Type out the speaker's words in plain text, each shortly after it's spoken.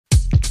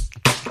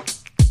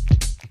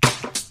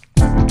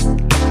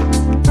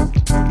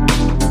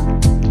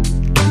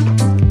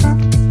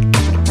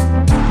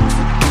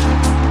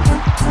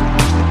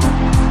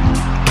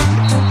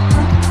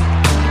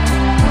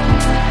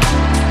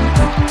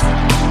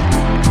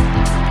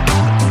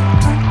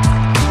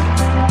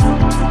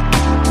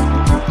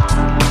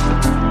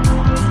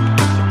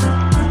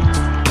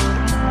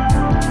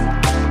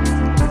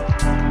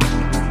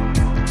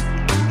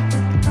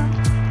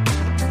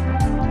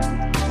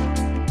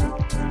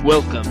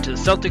Welcome to the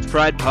Celtics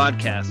Pride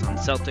Podcast on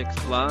Celtics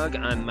Blog.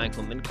 I'm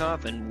Michael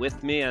Minkoff, and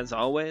with me, as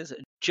always,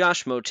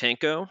 Josh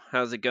Motenko.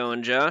 How's it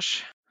going,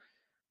 Josh?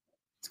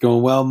 It's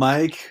going well,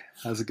 Mike.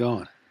 How's it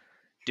going?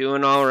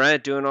 Doing all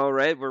right.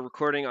 We're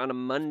recording on a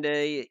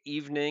Monday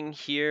evening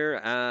here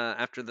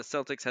after the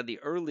Celtics had the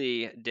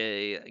early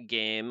day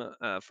game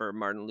for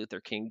Martin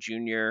Luther King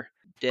Jr.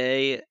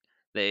 Day.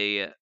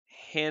 They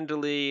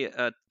handily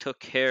took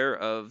care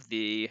of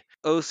the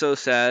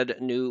oh-so-sad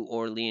New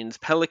Orleans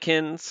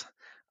Pelicans.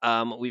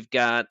 We've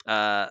got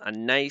a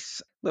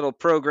nice little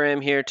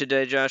program here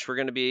today, Josh. We're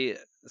going to be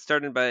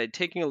starting by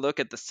taking a look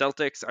at the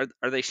Celtics.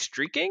 Are they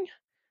streaking?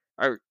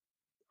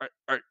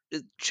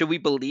 Should we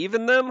believe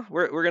in them?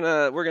 We're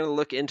gonna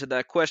look into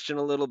that question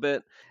a little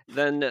bit.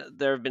 Then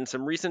there have been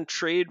some recent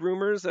trade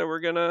rumors that we're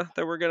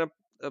gonna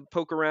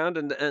poke around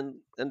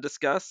and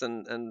discuss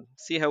and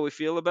see how we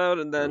feel about.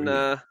 And then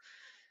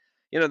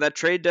that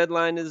trade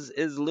deadline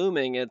is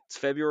looming. It's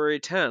February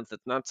 10th.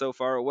 It's not so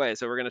far away.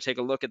 So we're going to take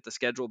a look at the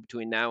schedule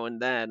between now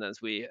and then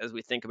as we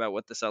think about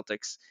what the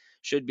Celtics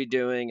should be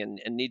doing and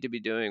need to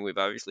be doing. We've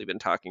obviously been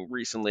talking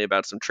recently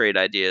about some trade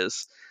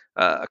ideas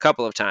a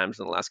couple of times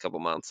in the last couple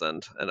months,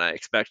 and I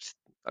expect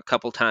a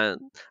couple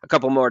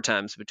more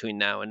times between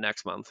now and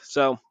next month.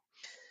 So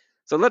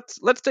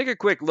let's take a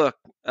quick look,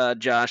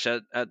 Josh,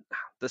 at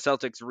the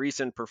Celtics'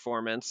 recent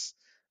performance.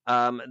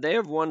 They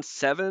have won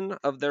 7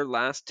 of their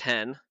last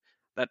 10.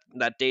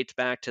 That dates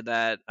back to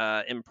that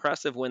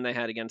impressive win they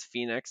had against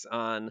Phoenix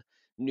on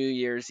New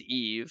Year's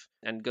Eve,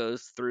 and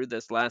goes through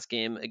this last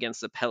game against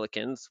the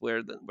Pelicans,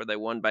 where they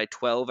won by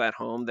 12 at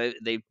home.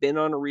 They've been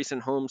on a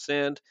recent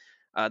homestand.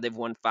 They've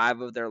won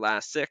 5 of their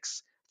last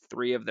 6,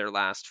 3 of their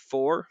last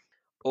 4.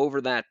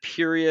 Over that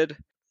period,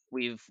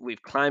 we've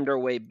climbed our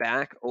way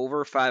back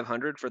over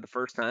 500 for the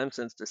first time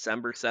since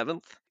December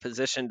 7th.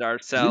 Positioned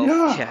ourselves.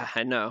 Yeah,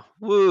 I know.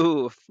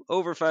 Woo!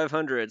 Over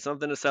 500.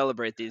 Something to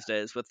celebrate these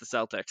days with the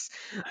Celtics.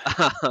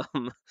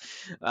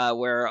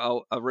 We're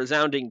a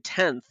resounding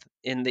 10th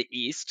in the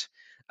East,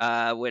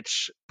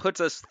 which puts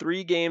us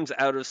 3 games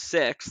out of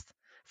 6th,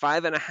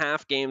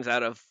 5.5 games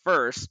out of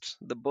first.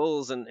 The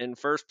Bulls in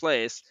first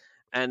place.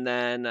 And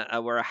then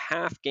we're a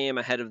half game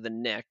ahead of the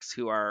Knicks,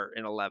 who are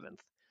in 11th.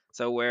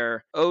 So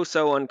we're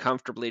so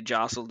uncomfortably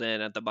jostled in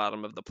at the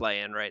bottom of the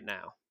play-in right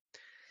now.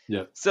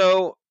 Yeah.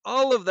 So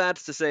all of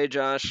that's to say,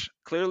 Josh,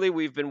 clearly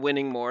we've been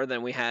winning more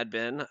than we had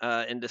been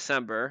in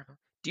December.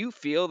 Do you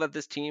feel that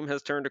this team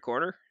has turned a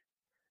corner?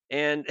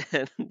 And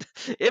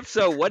if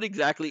so, what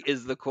exactly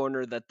is the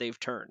corner that they've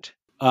turned?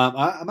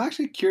 I'm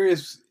actually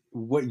curious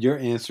what your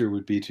answer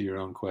would be to your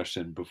own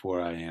question before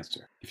I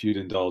answer, if you'd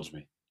indulge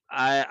me.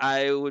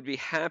 I would be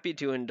happy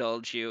to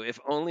indulge you if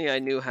only I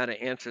knew how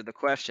to answer the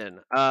question.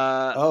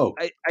 Oh,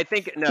 I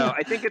think no.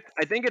 I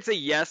think it's a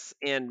yes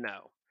and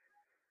no.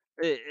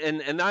 And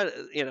that,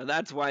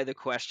 that's why the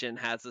question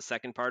has the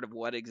second part of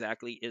what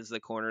exactly is the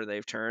corner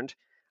they've turned.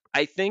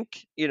 I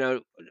think,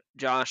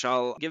 Josh,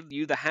 I'll give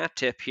you the hat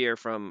tip here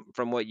from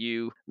what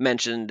you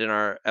mentioned in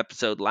our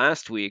episode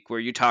last week, where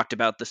you talked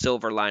about the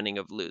silver lining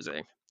of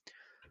losing.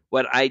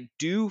 What I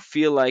do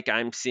feel like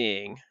I'm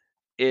seeing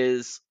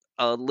is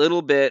a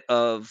little bit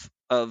of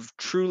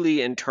truly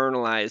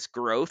internalized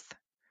growth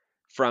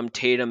from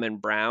Tatum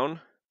and Brown,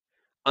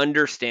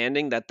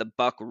 understanding that the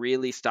buck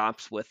really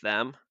stops with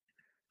them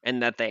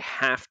and that they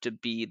have to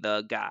be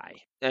the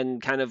guy, and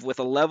kind of with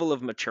a level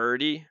of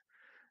maturity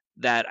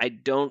that I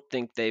don't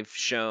think they've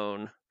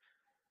shown.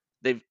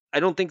 I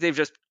don't think they've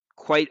just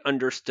quite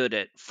understood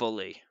it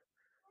fully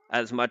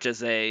as much as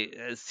they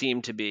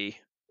seem to be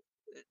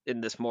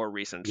in this more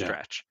recent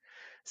stretch.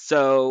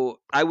 So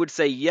I would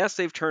say, yes,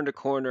 they've turned a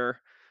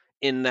corner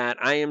in that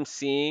I am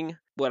seeing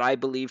what I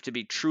believe to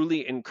be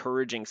truly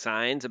encouraging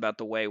signs about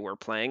the way we're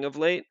playing of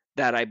late,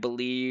 that I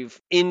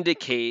believe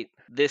indicate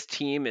this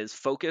team is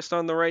focused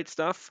on the right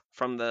stuff,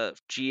 from the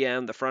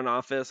GM, the front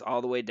office,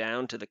 all the way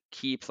down to the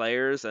key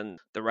players and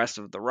the rest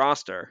of the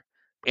roster,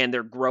 and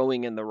they're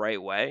growing in the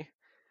right way.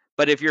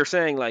 But if you're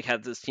saying, like,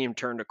 has this team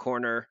turned a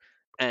corner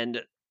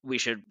and we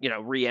should,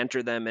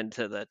 re-enter them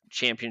into the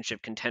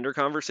championship contender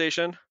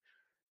conversation,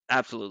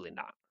 absolutely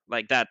not.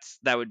 Like, that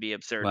would be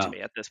absurd to me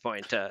at this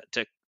point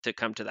to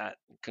come to that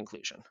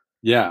conclusion.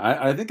 Yeah,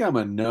 I think I'm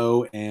a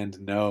no and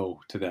no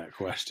to that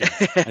question.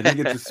 I think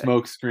it's a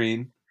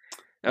smokescreen.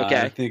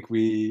 Okay. I think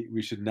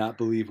we should not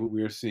believe what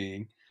we are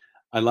seeing.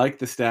 I like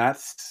the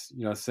stats.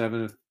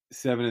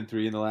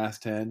 7-3 in the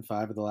last 10,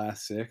 5 of the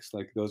last 6.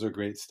 Like, those are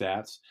great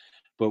stats.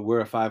 But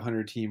we're a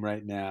 500 team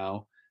right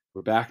now.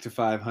 We're back to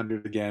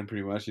 500 again,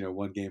 pretty much.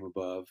 1 game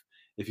above.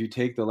 If you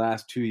take the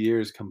last 2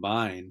 years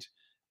combined,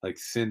 like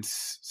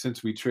since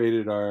we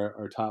traded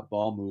our top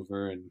ball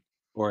mover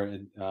or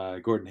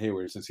Gordon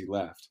Hayward since he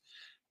left,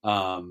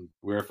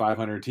 we're a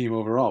 500 team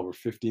overall. We're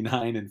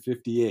 59 and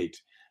 58.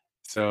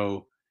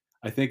 So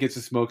I think it's a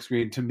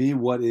smokescreen. To me,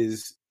 what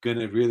is going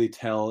to really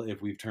tell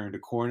if we've turned a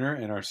corner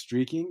and are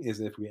streaking is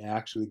if we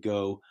actually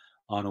go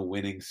on a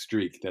winning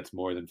streak that's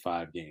more than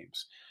 5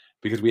 games.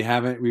 because we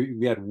had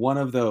one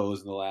of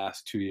those in the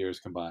last 2 years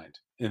combined.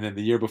 And then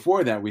the year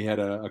before that, we had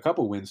a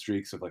couple win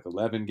streaks of like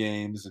 11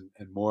 games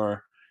and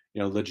more,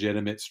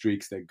 legitimate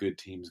streaks that good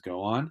teams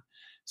go on.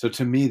 So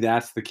to me,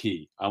 that's the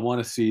key. I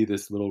want to see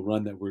this little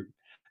run that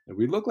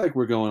we look like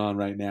we're going on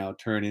right now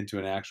turn into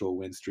an actual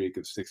win streak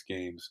of 6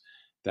 games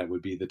that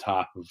would be the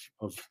top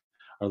of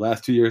our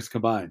last 2 years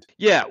combined.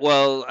 Yeah,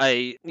 well,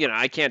 I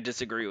can't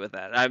disagree with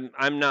that.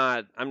 I'm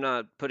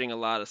not putting a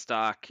lot of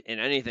stock in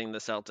anything the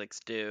Celtics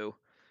do.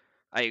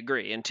 I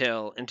agree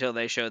until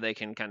they show they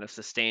can kind of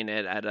sustain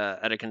it at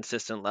a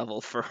consistent level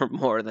for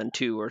more than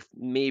 2 or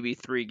maybe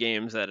 3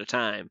 games at a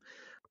time.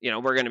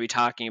 We're going to be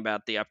talking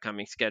about the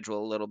upcoming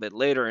schedule a little bit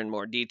later in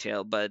more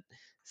detail, but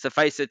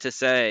suffice it to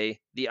say,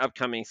 the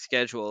upcoming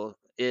schedule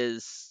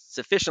is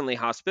sufficiently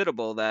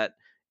hospitable that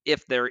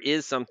if there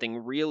is something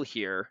real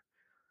here,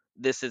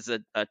 this is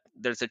a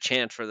there's a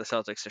chance for the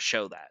Celtics to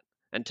show that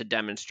and to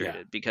demonstrate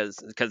Yeah, it because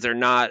we're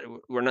not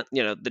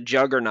the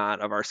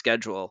juggernaut of our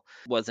schedule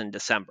was in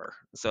December.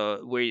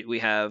 So we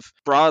have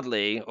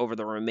broadly over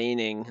the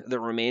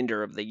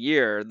remainder of the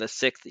year the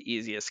sixth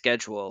easiest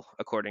schedule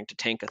according to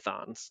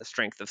Tankathon's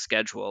strength of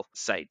schedule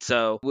site.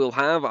 So we'll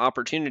have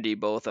opportunity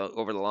both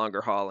over the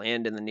longer haul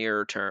and in the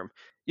nearer term.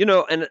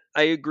 And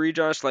I agree,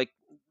 Josh. Like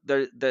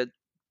the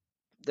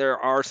there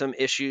are some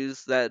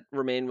issues that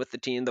remain with the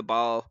team. The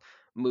ball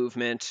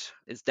movement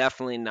is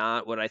definitely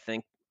not what I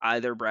think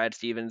either Brad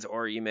Stevens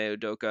or Ime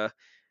Udoka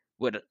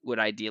would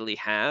ideally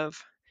have.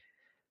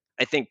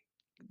 I think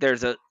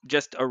there's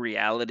just a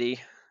reality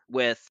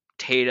with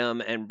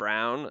Tatum and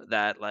Brown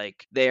that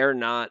like they're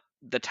not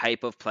the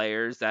type of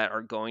players that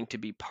are going to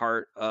be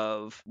part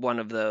of one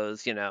of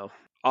those,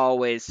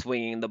 always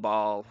swinging the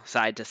ball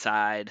side to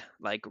side,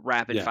 like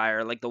rapid yeah,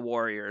 fire, like the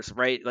Warriors,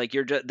 right? Like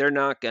they're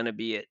not going to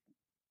be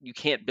you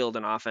can't build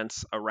an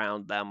offense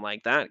around them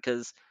like that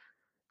because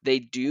they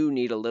do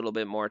need a little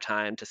bit more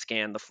time to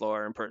scan the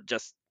floor and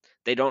just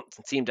they don't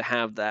seem to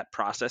have that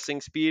processing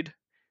speed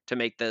to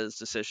make those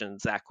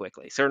decisions that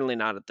quickly. Certainly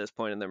not at this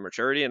point in their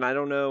maturity, and I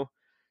don't know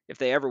if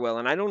they ever will.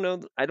 And I don't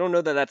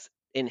know that that's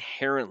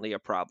inherently a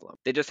problem.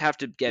 They just have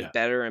to yeah, get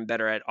better and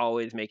better at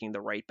always making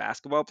the right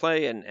basketball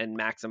play and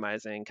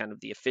maximizing kind of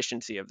the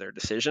efficiency of their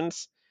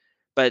decisions.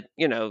 But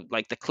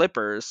like the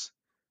Clippers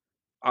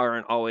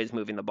aren't always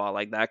moving the ball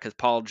like that because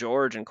Paul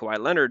George and Kawhi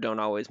Leonard don't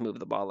always move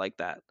the ball like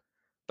that.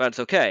 But it's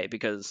okay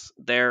because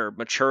they're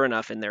mature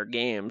enough in their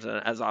games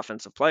as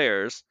offensive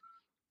players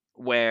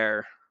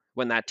where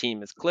when that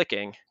team is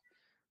clicking,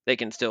 they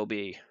can still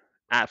be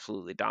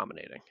absolutely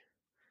dominating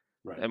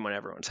right. and when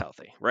everyone's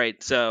healthy,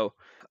 right? So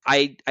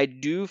I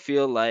do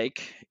feel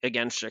like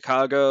against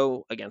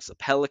Chicago, against the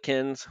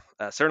Pelicans,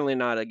 certainly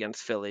not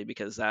against Philly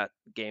because that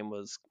game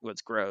was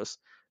gross,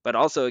 but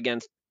also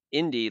against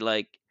Indy,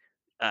 like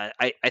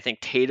I think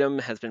Tatum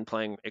has been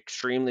playing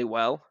extremely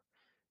well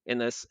in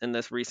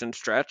this recent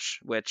stretch,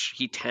 which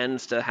he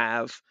tends to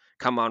have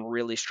come on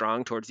really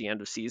strong towards the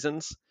end of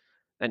seasons,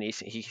 and he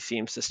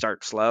seems to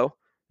start slow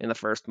in the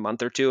first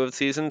month or two of the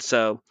season.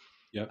 So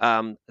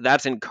Yep,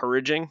 that's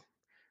encouraging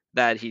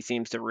that he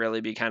seems to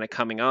really be kind of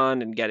coming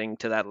on and getting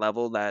to that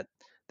level that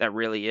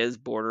really is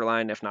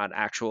borderline, if not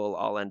actual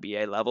All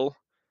NBA level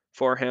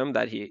for him.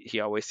 That he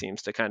always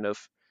seems to kind of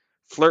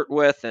flirt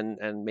with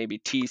and maybe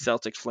tease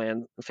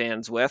Celtics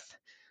fans with.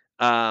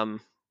 Um,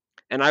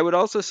 and I would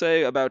also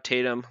say about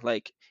Tatum,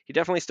 like he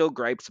definitely still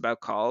gripes about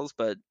calls,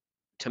 but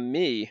to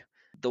me,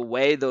 the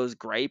way those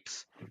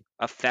gripes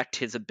affect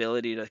his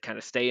ability to kind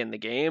of stay in the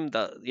game,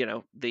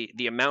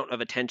 the amount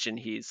of attention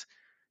he's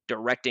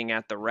directing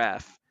at the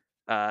ref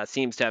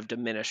seems to have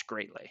diminished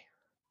greatly.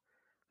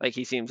 Like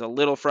he seems a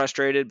little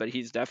frustrated, but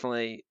he's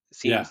definitely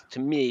yeah, seems to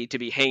me to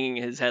be hanging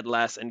his head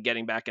less and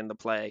getting back into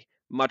play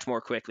much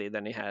more quickly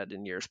than he had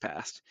in years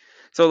past.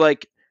 So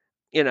like,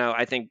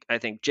 I think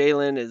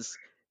Jalen is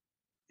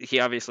he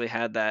obviously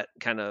had that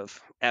kind of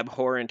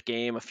abhorrent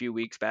game a few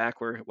weeks back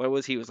where what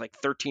was he was like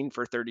 13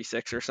 for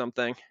 36 or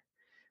something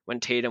when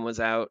Tatum was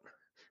out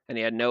and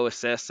he had no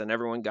assists and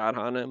everyone got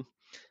on him.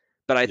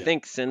 But I yeah,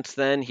 think since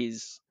then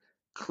he's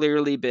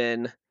clearly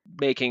been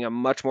making a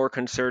much more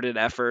concerted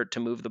effort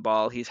to move the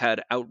ball. He's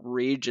had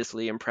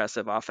outrageously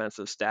impressive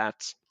offensive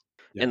stats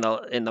yeah,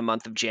 in the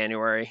month of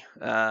January.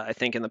 I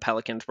think in the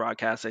Pelicans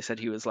broadcast they said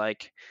he was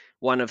like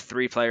one of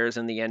 3 players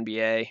in the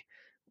NBA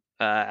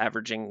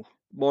averaging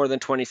more than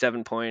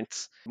 27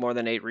 points, more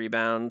than 8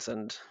 rebounds,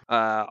 and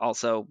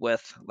also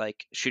with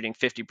like shooting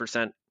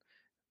 50%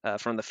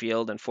 from the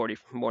field and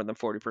more than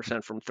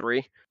 40% from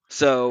three.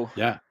 So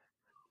yeah.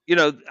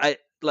 I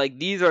like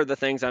these are the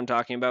things I'm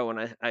talking about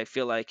when I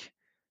feel like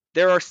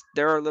there are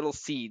there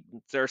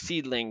are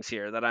seedlings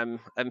here that I'm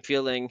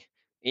feeling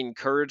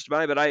encouraged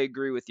by, but I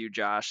agree with you,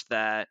 Josh,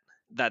 that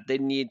they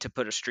need to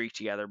put a streak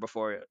together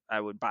before I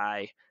would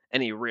buy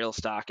any real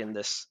stock in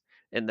this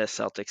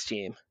Celtics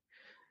team.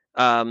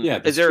 Yeah,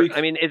 the Is there? I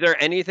streak. mean, is there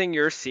anything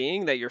you're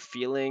seeing that you're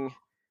feeling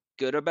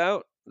good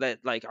about? That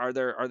like, are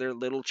there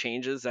little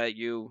changes that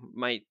you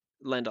might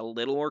lend a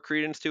little more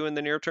credence to in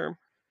the near term?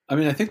 I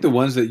mean, I think the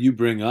ones that you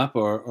bring up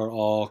are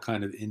all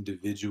kind of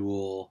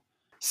individual.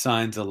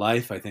 signs of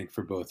life, I think,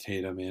 for both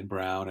Tatum and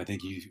Brown. I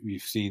think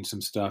you've seen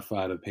some stuff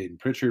out of Peyton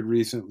Pritchard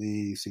recently.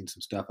 You've seen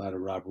some stuff out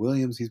of Rob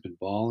Williams. He's been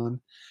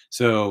balling.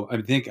 So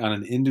I think on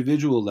an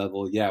individual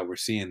level, yeah, we're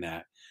seeing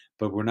that,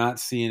 but we're not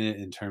seeing it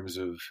in terms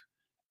of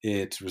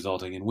it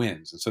resulting in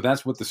wins. And so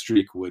that's what the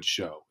streak would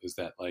show, is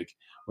that like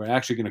we're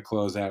actually going to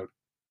close out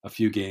a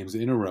few games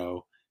in a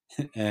row,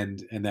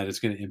 and that it's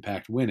going to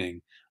impact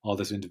winning. All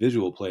this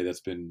individual play that's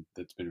been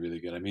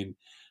really good. I mean,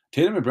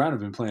 Tatum and Brown have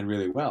been playing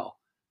really well.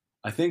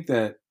 I think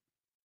that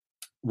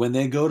when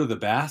they go to the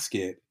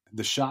basket,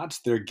 the shots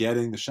they're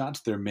getting, the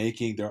shots they're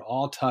making, they're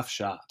all tough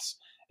shots.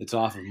 It's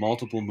off of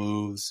multiple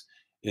moves.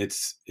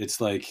 It's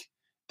like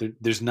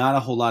there's not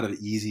a whole lot of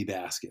easy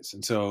baskets.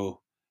 And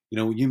so,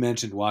 you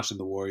mentioned watching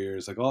the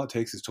Warriors, like all it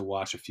takes is to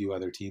watch a few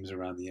other teams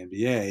around the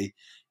NBA,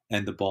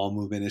 and the ball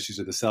movement issues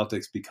of the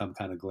Celtics become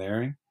kind of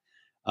glaring.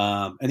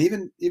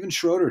 And even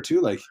Schroeder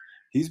too, like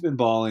he's been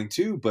balling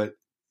too, but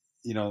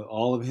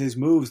all of his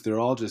moves, they're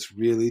all just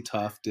really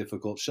tough,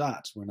 difficult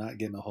shots. We're not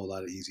getting a whole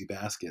lot of easy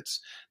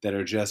baskets that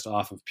are just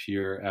off of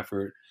pure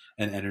effort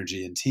and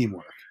energy and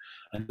teamwork.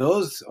 And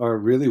those are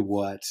really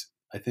what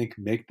I think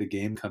make the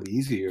game come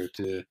easier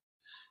to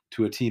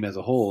a team as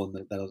a whole, and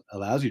that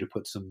allows you to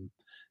put some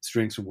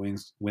strings from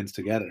wins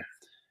together.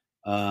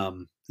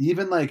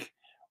 Even like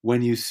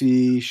when you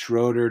see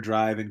Schroeder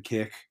drive and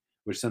kick,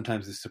 which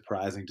sometimes is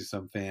surprising to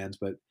some fans,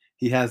 but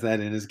he has that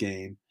in his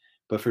game.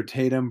 But for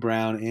Tatum,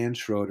 Brown, and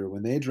Schroeder,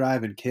 when they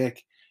drive and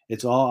kick,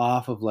 it's all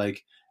off of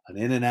like an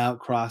in and out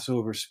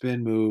crossover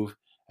spin move,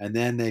 and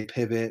then they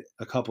pivot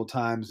a couple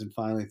times and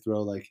finally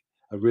throw like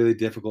a really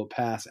difficult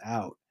pass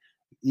out.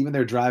 Even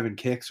their drive and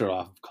kicks are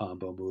off of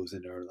combo moves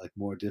and are like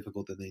more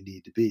difficult than they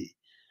need to be.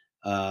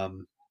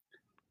 Um,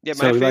 Yeah,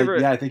 so my like,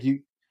 favorite. yeah, I think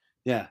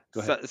yeah,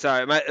 go ahead.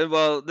 Sorry,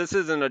 well, this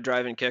isn't a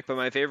driving kick, but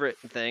my favorite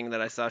thing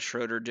that I saw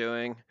Schroeder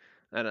doing,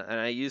 and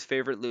I use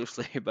favorite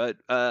loosely, but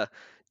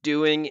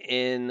doing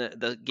in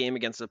the game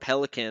against the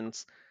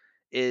Pelicans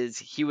is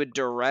he would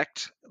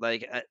direct,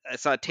 like I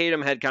saw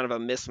Tatum had kind of a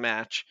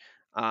mismatch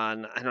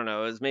on, I don't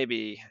know, it was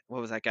maybe,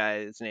 what was that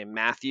guy's name,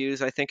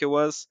 Matthews, I think it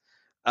was.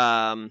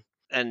 And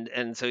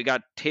so he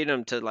got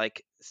Tatum to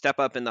like step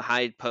up in the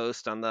high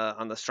post on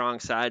the strong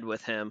side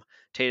with him.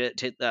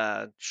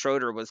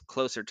 Schroeder was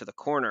closer to the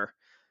corner,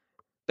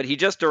 but he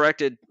just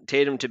directed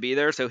Tatum to be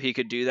there so he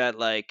could do that,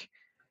 like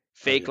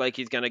Oh fake, yeah. like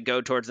he's gonna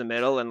go towards the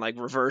middle and like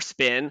reverse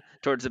spin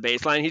towards the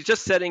baseline. He's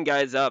just setting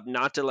guys up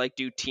not to like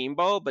do team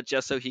ball, but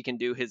just so he can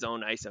do his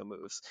own ISO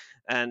moves.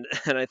 And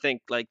and I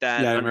think like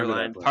that Yeah, I remember that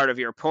underlined play. part of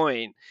your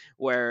point,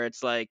 where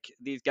it's like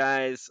these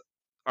guys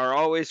are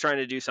always trying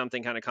to do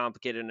something kind of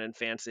complicated and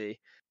fancy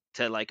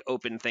to like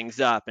open things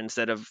up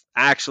instead of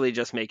actually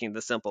just making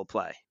the simple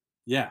play.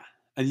 Yeah,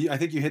 and I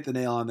think you hit the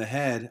nail on the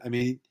head. I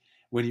mean,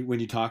 when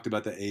you talked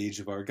about the age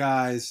of our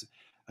guys,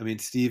 I mean,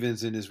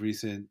 Stevens in his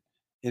recent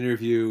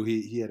interview,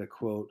 he had a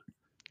quote.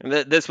 And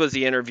this was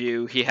the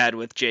interview he had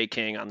with Jay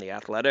King on the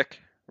Athletic,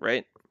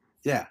 right?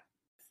 Yeah,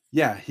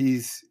 yeah,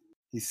 he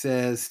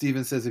says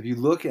Stevens says if you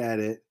look at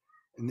it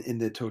in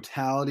the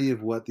totality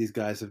of what these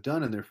guys have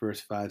done in their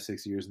first 5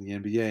 6 years in the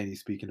NBA, and he's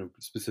speaking of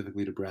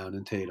specifically to Brown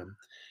and Tatum,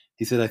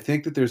 he said I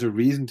think that there's a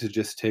reason to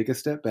just take a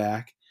step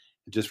back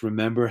and just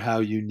remember how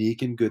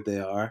unique and good they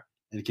are,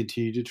 and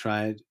continue to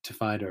try to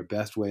find our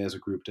best way as a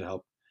group to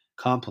help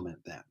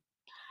complement them.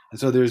 And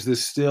so there's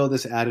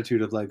this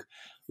attitude of like,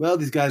 well,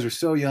 these guys are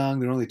so young.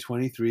 They're only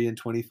 23 and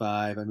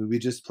 25. I mean, we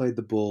just played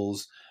the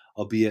Bulls,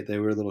 albeit they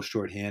were a little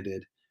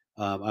shorthanded.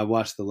 I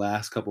watched the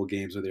last couple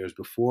games of theirs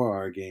before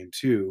our game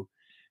too,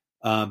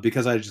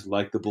 because I just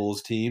like the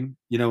Bulls team.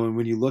 And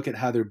when you look at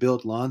how they're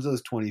built,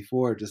 Lonzo's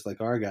 24, just like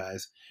our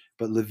guys,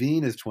 but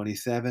Levine is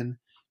 27.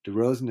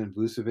 DeRozan and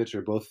Vucevic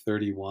are both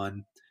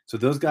 31. So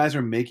those guys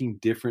are making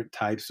different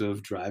types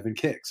of drive and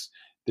kicks.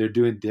 They're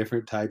doing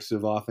different types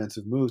of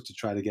offensive moves to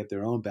try to get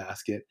their own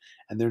basket,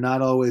 and they're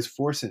not always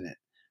forcing it.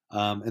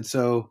 And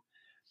so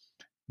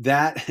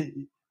that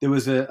there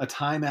was a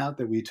timeout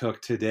that we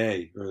took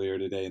earlier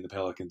today in the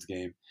Pelicans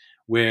game,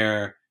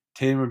 where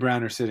Tatum and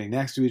Brown are sitting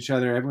next to each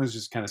other. Everyone's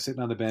just kind of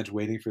sitting on the bench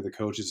waiting for the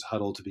coach's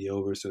huddle to be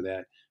over so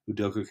that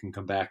Udoka can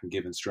come back and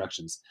give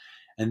instructions.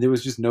 And there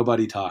was just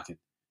nobody talking.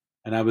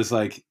 And I was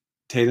like,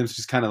 Tatum's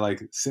just kind of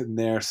like sitting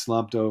there,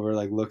 slumped over,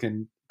 like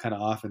looking kind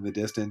of off in the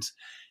distance.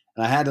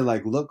 And I had to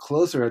like look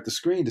closer at the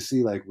screen to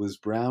see like was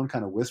Brown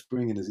kind of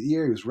whispering in his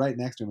ear. He was right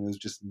next to him. And it was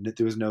just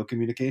there was no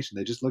communication.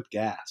 They just looked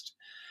gassed.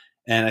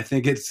 And I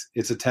think it's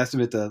a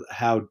testament to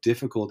how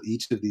difficult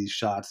each of these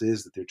shots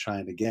is that they're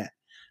trying to get.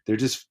 They're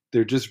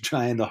just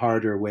trying the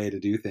harder way to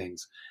do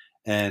things,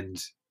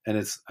 and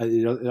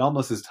it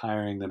almost is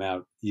tiring them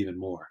out even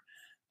more.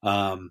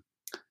 Um,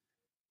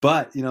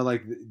 but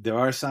like there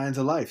are signs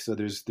of life, so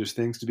there's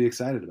things to be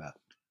excited about.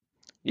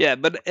 Yeah,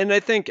 but and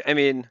I think, I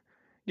mean,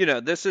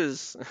 this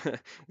is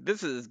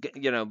this is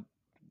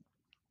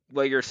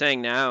what you're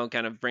saying now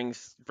kind of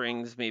brings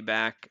me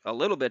back a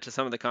little bit to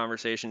some of the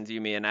conversations you,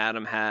 me, and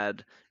Adam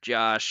had,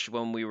 Josh,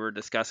 when we were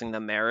discussing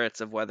the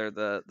merits of whether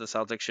the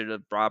Celtics should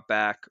have brought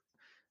back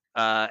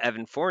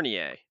Evan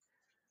Fournier.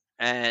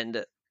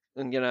 And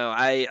And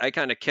I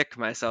kind of kick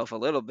myself a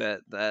little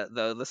bit that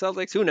though the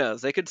Celtics, who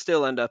knows, they could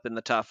still end up in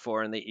the top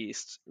four in the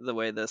East the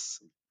way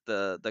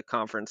the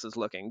conference is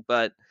looking.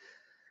 But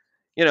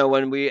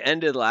when we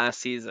ended last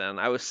season,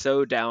 I was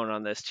so down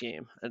on this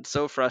team and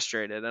so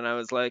frustrated, and I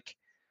was like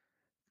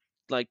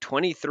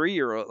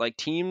 23-year-old, like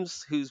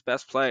teams whose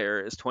best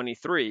player is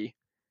 23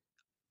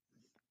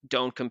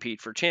 don't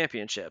compete for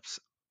championships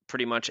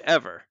pretty much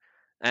ever,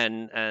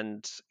 and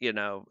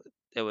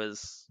it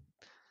was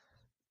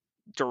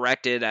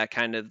directed at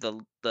kind of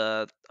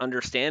the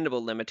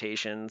understandable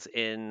limitations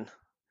in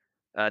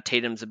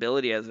Tatum's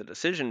ability as a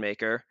decision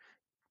maker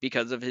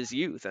because of his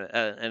youth,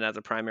 and as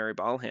a primary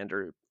ball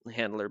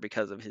handler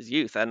because of his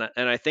youth. And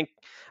I think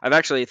I've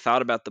actually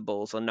thought about the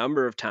Bulls a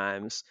number of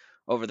times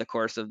over the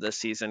course of this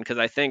season, because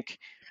I think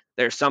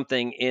there's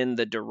something in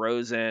the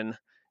DeRozan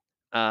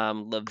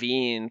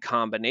Levine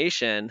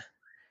combination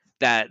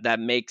that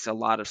makes a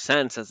lot of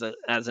sense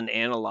as an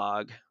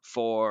analog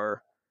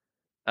for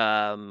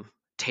um,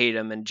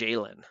 Tatum and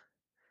Jalen.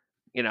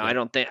 I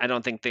Yep.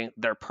 don't think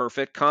they're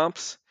perfect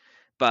comps,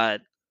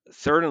 but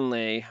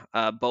certainly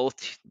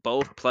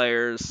both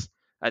players,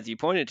 as you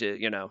pointed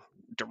to,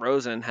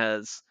 DeRozan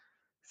has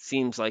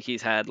seems like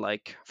he's had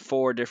like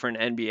four different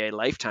NBA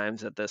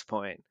lifetimes at this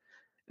point,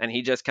 and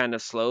he just kind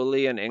of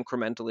slowly and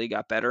incrementally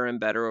got better and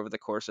better over the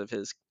course of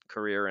his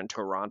career in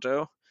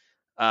Toronto.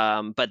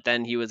 But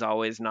then he was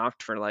always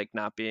knocked for like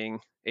not being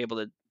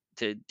able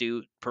to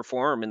do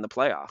perform in the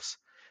playoffs.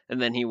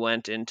 And then he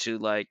went into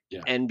like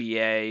Yeah.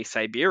 NBA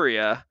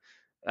Siberia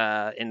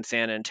in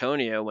San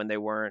Antonio when they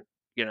weren't,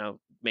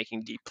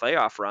 making deep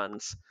playoff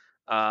runs,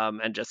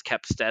 and just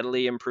kept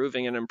steadily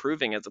improving and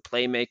improving as a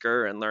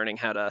playmaker and learning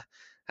how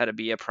to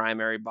be a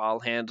primary ball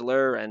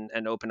handler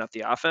and open up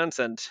the offense.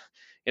 And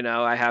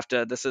I have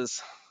to. This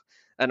is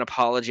an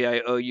apology I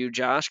owe you,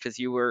 Josh, because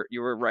you were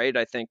right.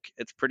 I think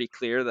it's pretty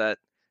clear that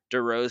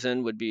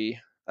DeRozan would be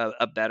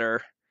a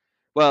better.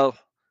 Well,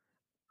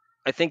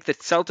 I think the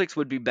Celtics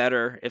would be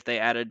better if they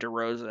added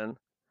DeRozan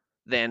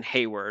than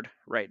Hayward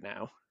right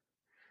now.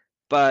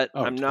 But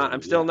Oh, I'm not. I'm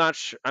totally. still Yeah.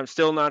 not. I'm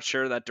still not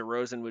sure that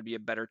DeRozan would be a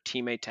better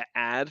teammate to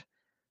add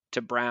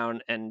to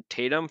Brown and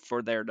Tatum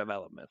for their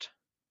development.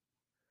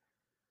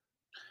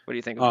 What do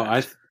you think of Oh,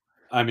 that?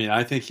 I mean,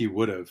 I think he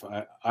would have.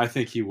 I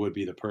think he would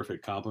be the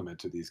perfect complement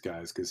to these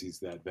guys because he's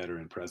that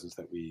veteran presence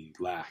that we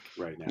lack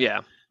right now.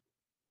 Yeah.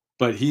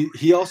 But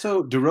he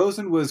also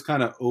DeRozan was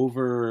kind of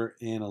over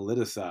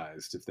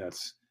analyticized, if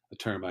that's a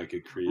term I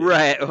could create.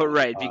 Right. Oh,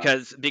 right.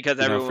 Because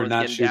everyone For was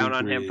not getting down shooting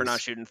on him for not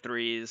threes. shooting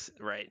threes.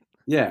 Right.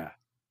 Yeah,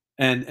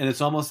 and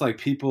it's almost like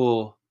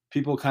people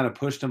kind of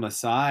pushed him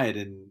aside,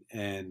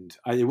 and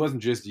it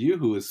wasn't just you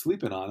who was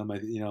sleeping on him.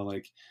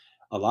 Like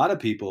a lot of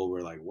people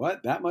were like,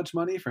 "What? That much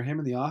money for him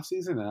in the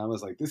offseason?" And I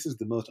was like, "This is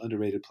the most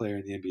underrated player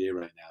in the NBA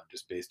right now,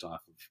 just based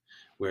off of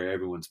where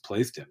everyone's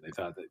placed him." They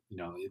thought that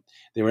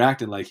they were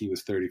acting like he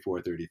was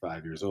 34,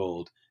 35 years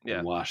old and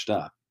Yeah. washed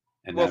up,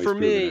 and Well, now he's for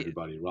proven me,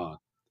 everybody wrong.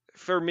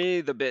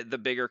 the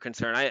bigger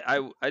concern,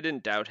 I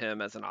didn't doubt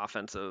him as an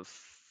offensive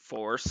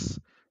force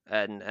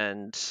and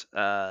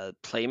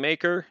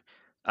playmaker.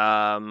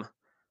 Um,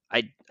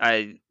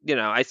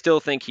 I still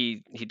think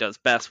he does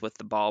best with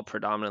the ball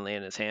predominantly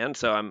in his hand.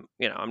 So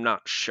I'm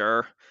not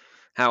sure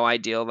how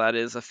ideal that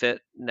is a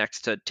fit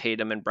next to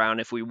Tatum and Brown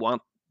if we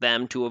want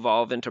them to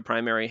evolve into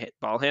primary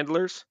ball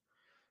handlers.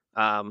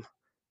 Um,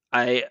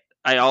 I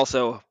I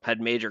also had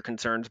major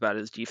concerns about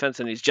his defense,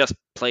 and he's just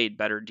played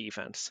better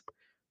defense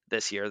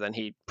this year than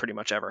he pretty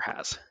much ever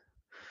has.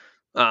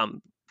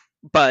 Um,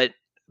 but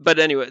but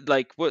anyway,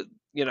 like what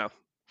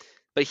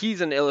but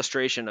he's an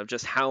illustration of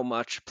just how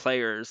much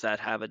players that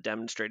have a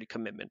demonstrated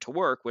commitment to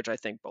work, which I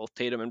think both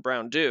Tatum and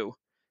Brown do,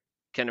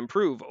 can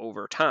improve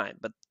over time.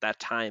 But that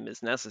time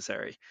is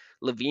necessary.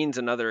 Levine's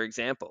another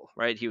example,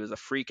 right? He was a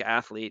freak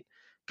athlete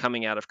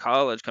coming out of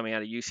college, coming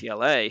out of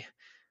UCLA,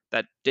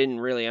 that didn't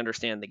really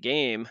understand the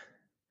game.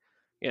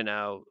 You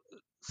know,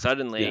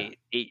 Yeah, Suddenly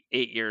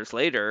 8 years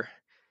later,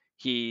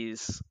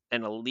 he's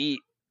an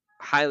elite,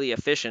 highly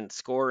efficient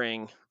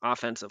scoring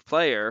offensive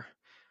player.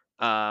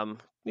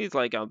 He's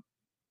like a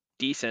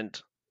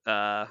decent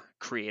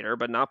creator,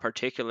 but not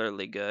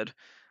particularly good.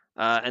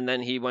 And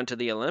then he went to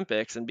the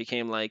Olympics and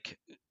became like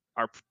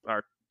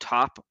our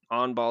top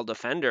on ball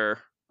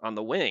defender on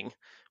the wing,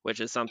 which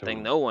is something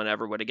totally. no one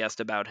ever would have guessed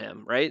about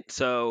him, right?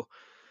 So,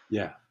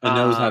 Yeah, and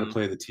knows how to um,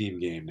 play the team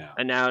game now.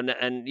 and now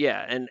and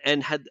yeah,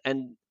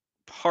 and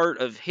part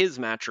of his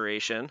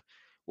maturation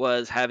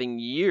was having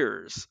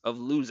years of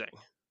losing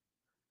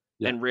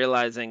Yeah. and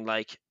realizing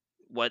like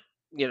what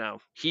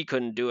he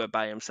couldn't do it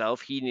by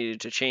himself, he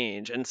needed to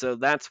change. And so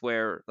that's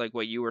where, like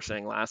what you were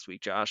saying last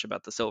week, Josh,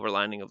 about the silver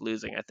lining of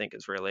losing, I think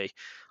is really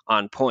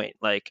on point.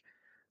 Like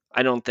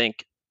I don't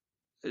think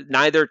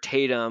neither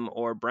Tatum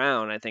or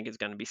Brown, I think, is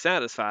going to be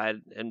satisfied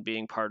in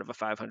being part of a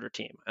 500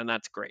 team, and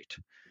that's great.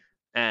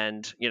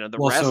 And the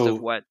Well, rest of so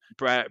what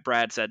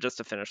Brad said, just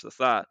to finish the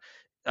thought,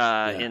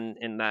 yeah,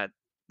 in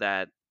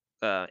that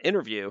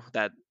interview,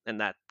 that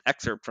and that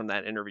excerpt from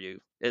that interview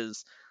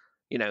is,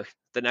 you know,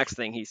 the next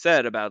thing he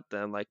said about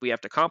them, like we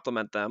have to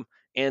compliment them,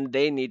 and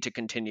they need to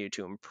continue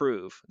to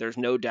improve. There's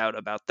no doubt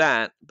about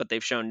that, but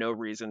they've shown no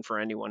reason for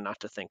anyone not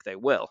to think they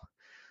will.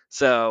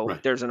 So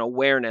Right. there's an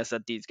awareness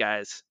that these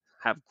guys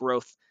have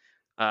growth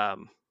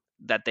um,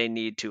 that they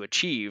need to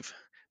achieve,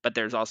 but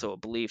there's also a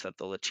belief that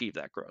they'll achieve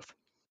that growth.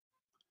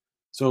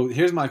 So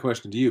here's my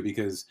question to you,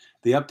 because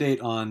the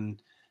update on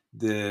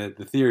the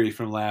theory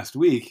from last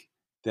week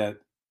that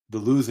the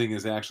losing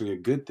is actually a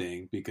good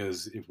thing,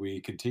 because if we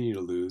continue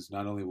to lose,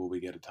 not only will we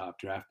get a top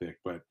draft pick,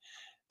 but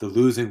the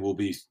losing will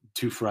be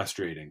too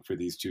frustrating for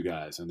these two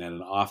guys, and that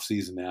an off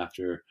season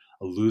after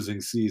a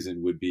losing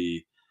season would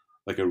be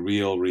like a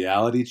real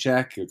reality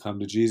check, a come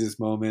to Jesus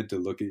moment, to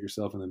look at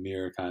yourself in the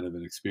mirror kind of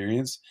an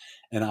experience.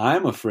 And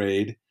I'm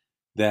afraid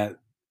that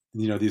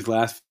these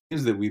last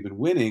games that we've been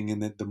winning,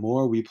 and that the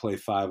more we play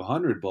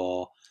 500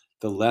 ball,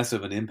 the less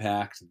of an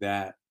impact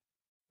that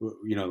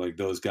like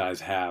those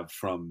guys have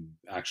from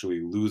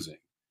actually losing.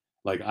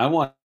 Like I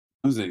want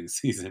losing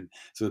season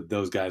so that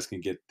those guys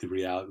can get the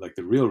reality, like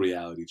the real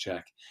reality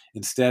check,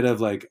 instead of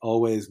like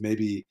always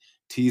maybe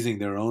teasing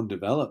their own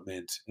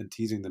development and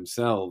teasing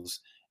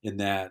themselves, in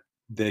that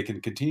they can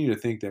continue to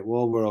think that,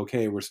 well, we're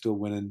okay, we're still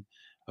winning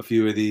a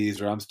few of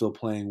these, or I'm still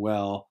playing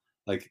well.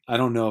 Like I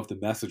don't know if the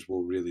message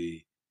will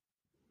really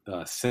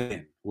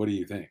send. What do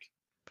you think?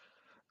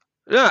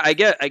 No, I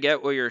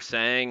get what you're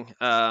saying.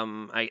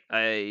 I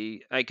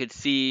could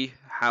see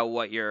how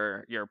what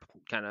you're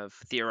kind of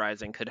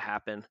theorizing could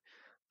happen.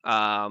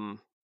 Um,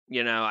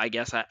 I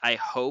guess I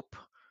hope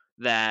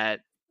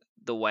that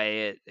the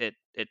way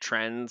it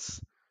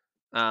trends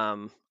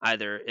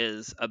either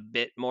is a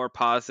bit more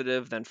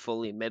positive than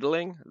fully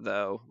middling,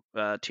 though.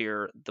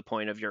 To the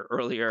point of your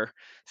earlier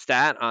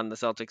stat on the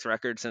Celtics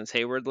record since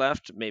Hayward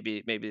left,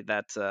 maybe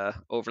that's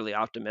overly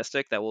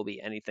optimistic. That will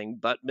be anything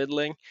but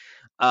middling,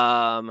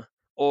 um,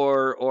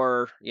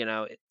 or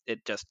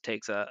it just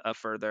takes a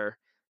further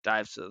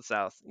dive to the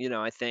south.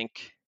 I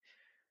think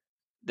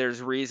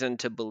there's reason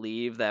to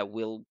believe that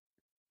we'll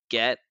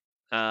get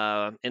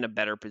in a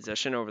better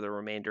position over the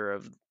remainder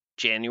of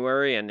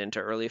January and into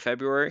early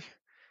February,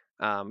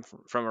 from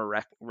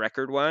a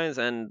record wise,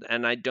 and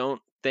I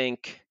don't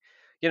think.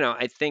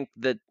 I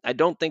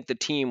don't think the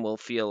team will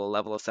feel a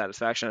level of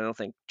satisfaction. I don't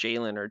think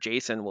Jalen or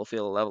Jason will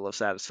feel a level of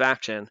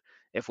satisfaction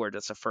if we're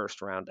just a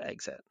first round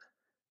exit.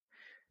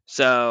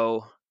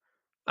 So,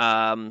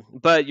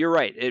 but you're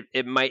right.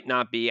 It might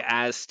not be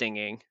as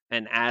stinging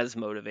and as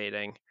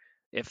motivating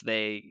if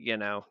they,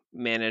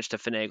 manage to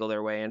finagle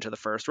their way into the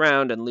first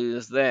round and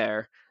lose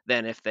there,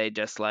 than if they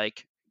just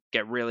like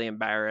get really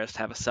embarrassed,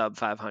 have a sub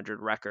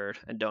 500 record,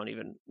 and don't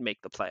even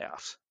make the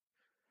playoffs,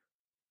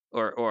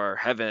 or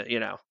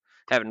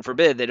heaven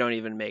forbid they don't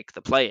even make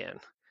the play in.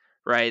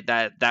 Right?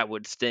 That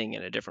would sting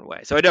in a different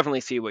way. So I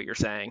definitely see what you're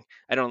saying.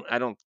 I don't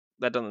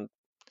that doesn't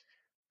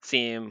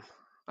seem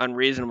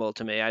unreasonable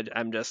to me. I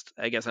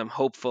guess I'm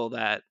hopeful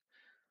that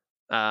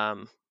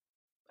um,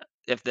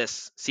 if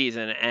this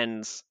season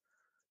ends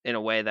in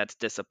a way that's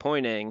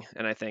disappointing,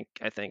 and I think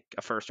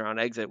a first round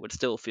exit would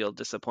still feel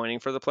disappointing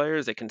for the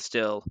players, it can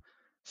still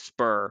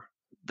spur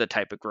the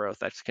type of growth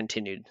that's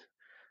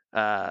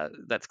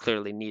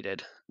clearly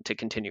needed to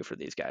continue for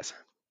these guys.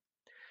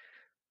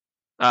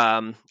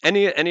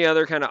 Any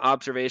other kind of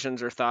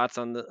observations or thoughts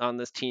on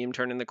this team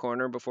turning the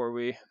corner before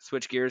we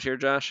switch gears here,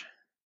 Josh?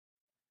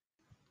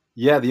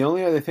 Yeah, the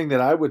only other thing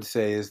that I would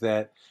say is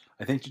that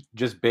I think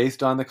just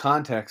based on the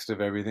context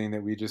of everything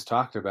that we just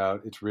talked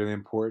about, it's really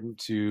important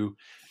to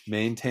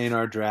maintain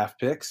our draft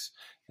picks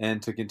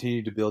and to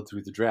continue to build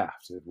through the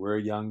draft. If we're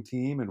a young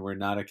team and we're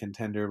not a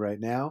contender right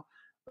now,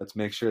 let's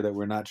make sure that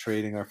we're not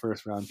trading our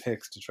first round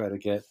picks to try to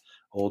get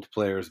old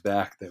players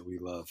back that we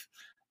love.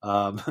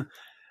 Um,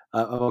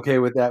 I'm okay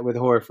with that with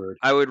Horford,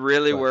 I would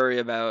really but worry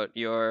about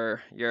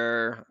your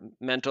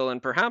mental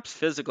and perhaps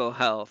physical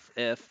health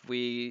if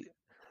we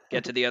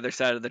get to the other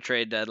side of the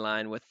trade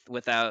deadline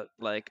without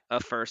like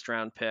a first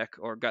round pick,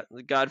 or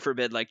God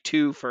forbid like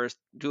two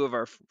of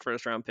our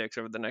first round picks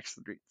over the next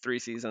three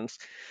seasons.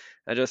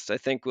 I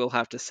think we'll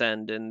have to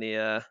send in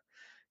the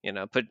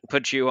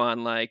put you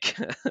on like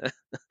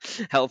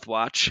health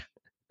watch.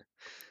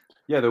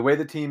 yeah, the way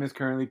the team is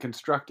currently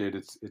constructed,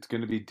 it's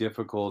going to be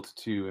difficult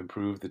to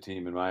improve the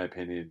team, in my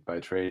opinion, by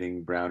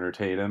trading Brown or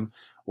Tatum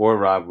or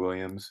Rob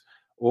Williams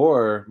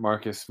or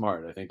Marcus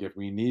Smart. I think if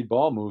we need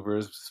ball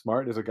movers,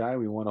 Smart is a guy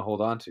we want to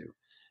hold on to.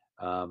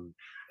 Um,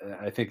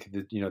 I think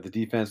that the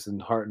defense and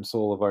heart and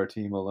soul of our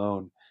team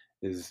alone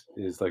is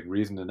like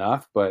reason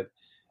enough. But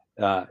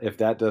if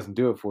that doesn't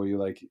do it for you,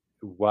 like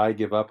why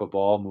give up a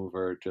ball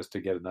mover just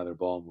to get another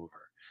ball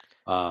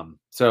mover?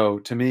 So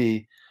to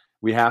me,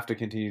 we have to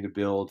continue to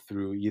build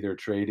through either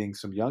trading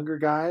some younger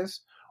guys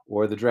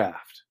or the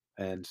draft.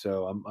 And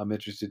so I'm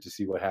interested to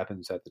see what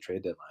happens at the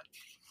trade deadline.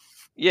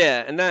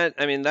 Yeah, and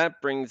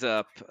that brings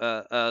up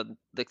the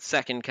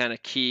second kind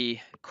of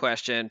key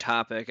question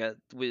topic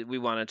we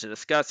wanted to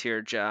discuss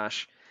here,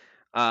 Josh.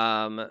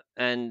 And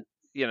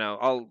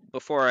I'll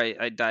before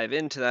I dive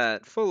into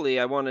that fully,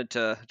 I wanted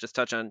to just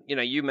touch on,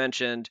 you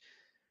mentioned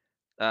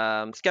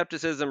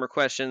skepticism or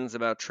questions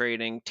about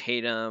trading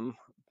Tatum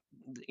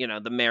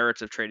the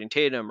merits of trading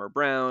Tatum or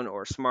Brown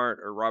or Smart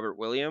or Robert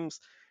Williams.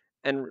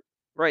 And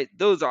right,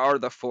 those are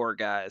the four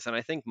guys. And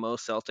I think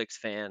most Celtics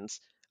fans'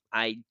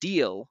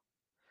 ideal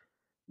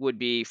would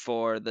be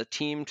for the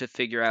team to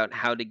figure out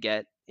how to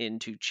get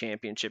into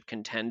championship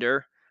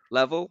contender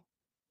level,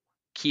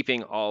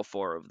 keeping all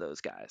four of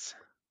those guys.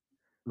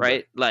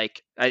 Right?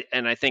 Right.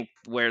 I think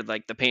where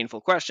like the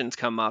painful questions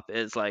come up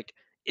is like,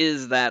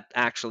 is that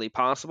actually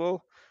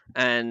possible?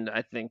 And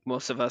I think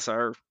most of us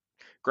are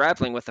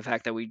grappling with the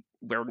fact that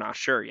we're not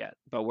sure yet,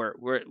 but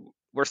we're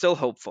still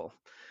hopeful.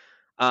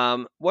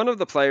 One of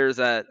the players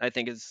that I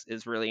think is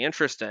really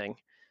interesting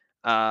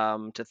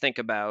to think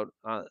about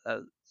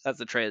as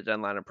the trade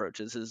deadline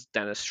approaches is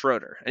Dennis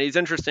Schroeder, and he's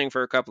interesting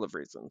for a couple of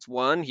reasons.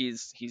 One,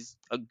 he's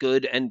a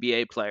good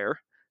NBA player,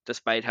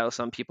 despite how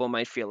some people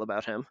might feel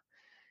about him.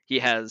 He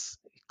has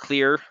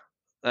clear,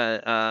 uh,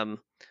 um,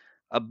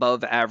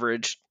 above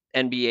average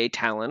NBA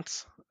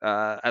talents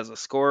as a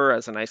scorer,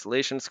 as an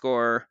isolation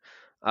scorer,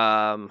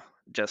 um,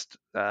 just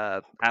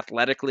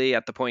athletically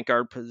at the point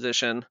guard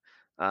position.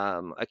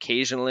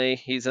 Occasionally,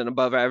 he's an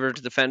above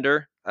average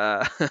defender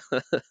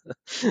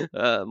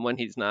when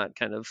he's not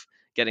kind of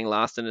getting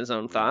lost in his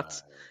own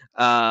thoughts.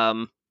 Right.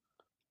 Um,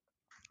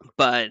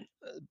 but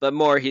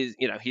more he's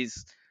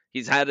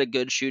had a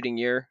good shooting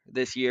year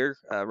this year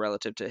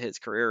relative to his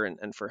career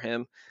and for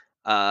him,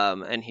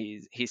 and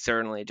he's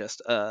certainly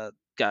just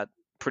got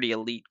pretty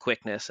elite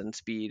quickness and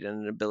speed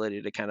and an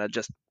ability to kind of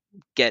just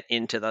get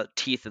into the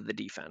teeth of the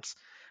defense.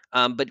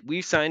 But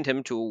we've signed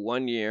him to a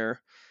 1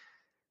 year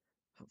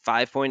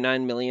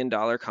 $5.9 million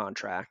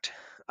contract.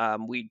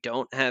 We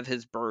don't have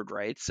his bird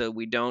rights, so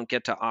we don't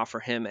get to offer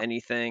him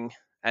anything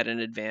at an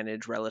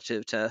advantage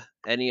relative to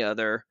any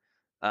other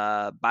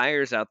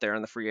buyers out there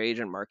on the free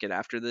agent market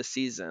after this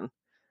season.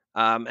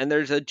 And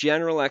there's a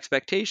general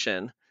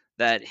expectation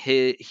that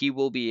he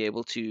will be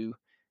able to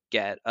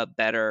get a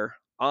better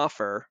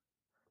offer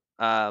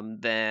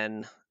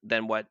than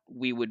what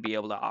we would be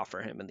able to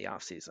offer him in the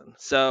offseason.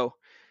 So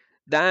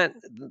that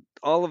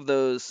all of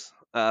those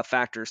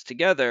factors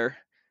together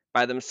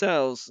by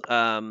themselves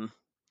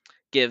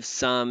give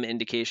some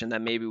indication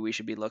that maybe we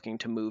should be looking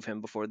to move him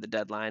before the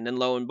deadline. And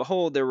lo and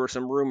behold, there were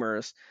some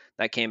rumors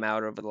that came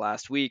out over the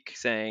last week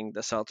saying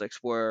the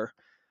Celtics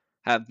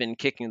have been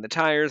kicking the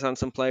tires on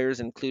some players,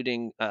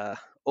 including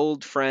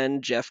old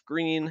friend Jeff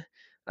Green,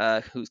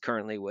 who's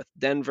currently with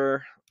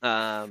Denver.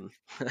 I don't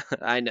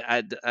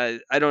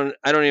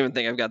even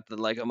think I've got the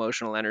like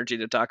emotional energy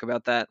to talk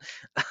about that.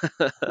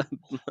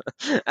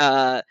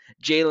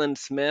 Jalen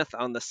Smith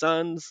on the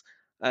Suns.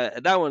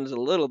 That one's a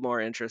little more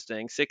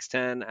interesting.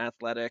 6'10",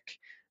 athletic,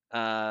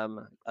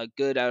 a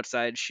good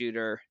outside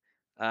shooter.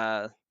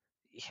 Uh,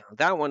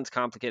 that one's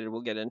complicated.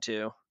 We'll get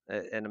into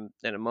in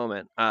a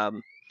moment.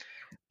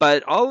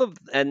 But all of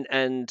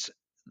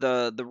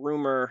the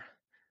rumor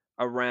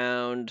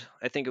around,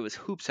 I think it was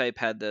Hoops Hype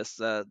had this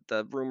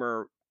the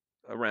rumor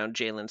around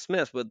Jalen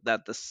Smith with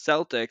that the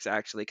Celtics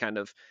actually kind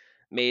of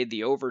made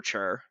the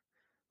overture,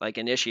 like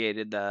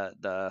initiated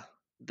the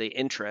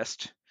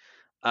interest,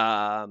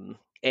 and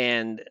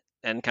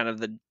kind of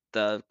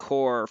the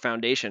core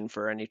foundation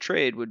for any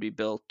trade would be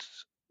built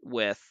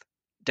with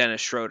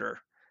Dennis Schroeder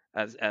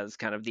as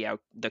kind of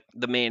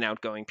the main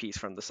outgoing piece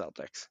from the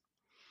Celtics.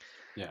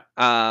 Yeah.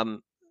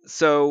 Um,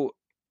 so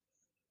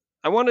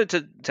I wanted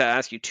to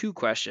ask you two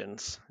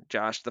questions,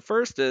 Josh. The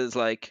first is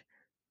like,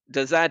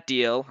 does that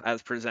deal,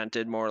 as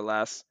presented, more or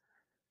less,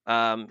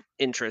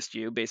 interest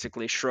you?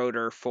 Basically,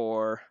 Schroeder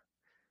for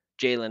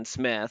Jalen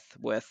Smith,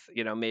 with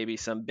maybe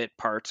some bit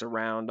parts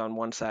around on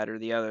one side or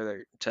the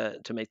other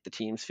to make the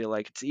teams feel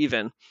like it's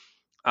even.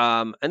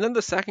 And then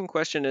the second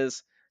question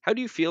is, how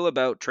do you feel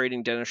about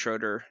trading Dennis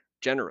Schroeder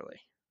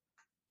generally?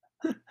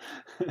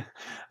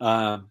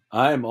 I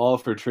am all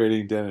for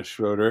trading Dennis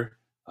Schroeder.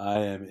 I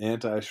am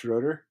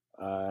anti-Schroeder.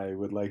 I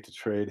would like to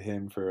trade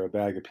him for a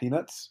bag of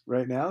peanuts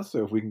right now.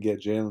 So if we can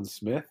get Jalen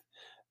Smith,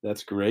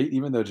 that's great.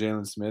 Even though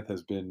Jalen Smith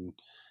has been,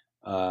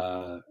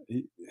 I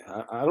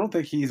don't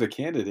think he's a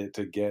candidate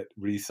to get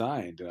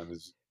re-signed on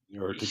his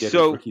or to get his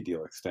So rookie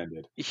deal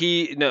extended.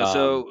 he no, Um,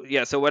 so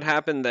yeah, so what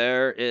happened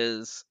there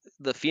is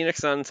the Phoenix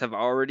Suns have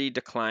already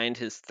declined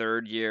his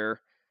third year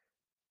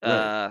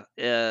right.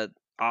 uh, uh,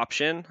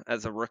 option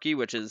as a rookie,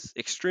 which is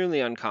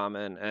extremely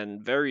uncommon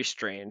and very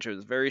strange. It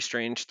was a very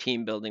strange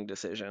team building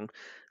decision.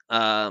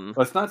 Um,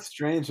 Well, it's not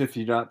strange if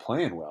you're not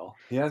playing well.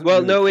 He hasn't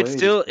well, really no, played it's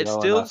well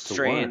still enough to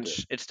warrant it.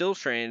 strange. It's still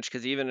strange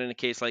because even in a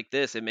case like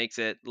this, it makes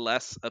it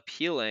less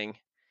appealing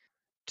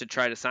to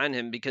try to sign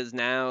him because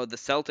now the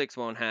Celtics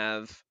won't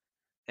have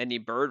any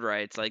bird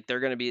rights. Like the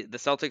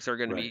Celtics are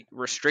going to Right. be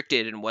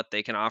restricted in what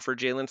they can offer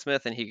Jalen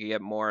Smith, and he could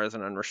get more as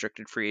an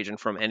unrestricted free agent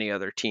from any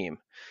other team.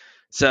 Right.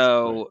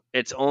 So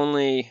it's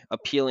only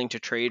appealing to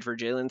trade for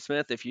Jalen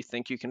Smith if you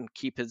think you can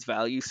keep his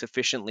value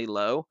sufficiently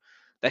low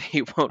that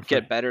he won't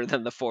get Right. better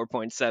than the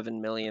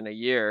 4.7 million a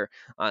year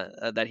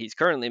that he's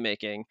currently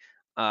making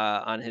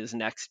on his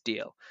next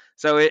deal.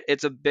 So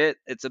it's a bit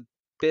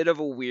of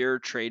a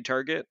weird trade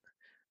target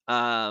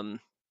um,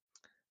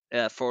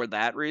 for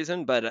that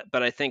reason. But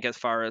I think as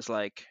far as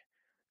like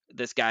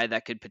this guy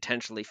that could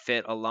potentially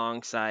fit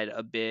alongside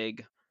a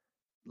big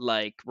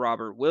like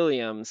Robert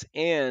Williams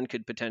and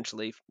could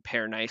potentially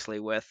pair nicely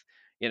with,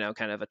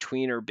 kind of a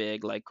tweener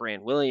big like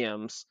Grant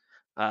Williams.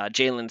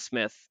 Jalen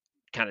Smith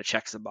kind of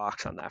checks the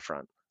box on that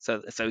front.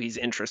 So he's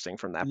interesting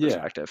from that Yeah.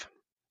 perspective.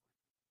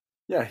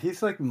 Yeah,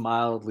 he's like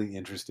mildly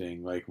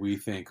interesting, like we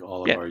think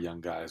all of Yeah. our young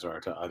guys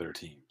are to other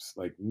teams.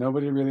 Like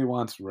nobody really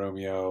wants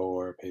Romeo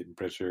or Peyton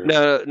Pritchard.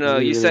 No, no,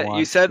 Nobody really you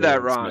wants said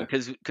that Jalen wrong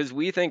Smith. because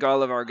we think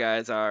all of our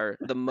guys are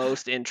the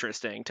most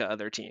interesting to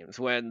other teams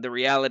when the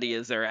reality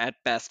is they're at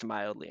best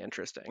mildly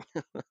interesting.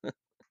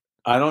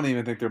 I don't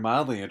even think they're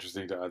mildly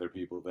interesting to other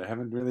people. They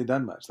haven't really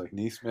done much. Like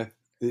Neesmith,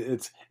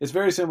 it's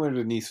very similar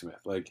to Neesmith.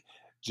 Like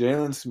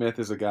Jalen Smith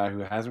is a guy who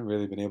hasn't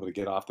really been able to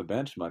get off the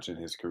bench much in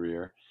his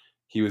career.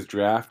 He was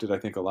drafted, I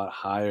think, a lot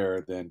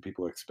higher than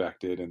people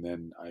expected, and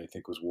then I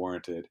think was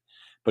warranted.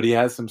 But he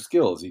has some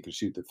skills. He can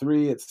shoot the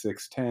three at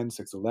 6'10",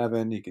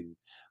 6'11". He can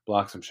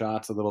block some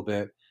shots a little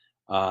bit.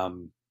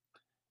 Um,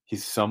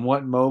 he's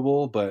somewhat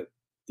mobile, but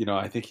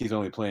I think he's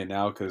only playing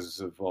now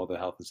because of all the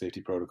health and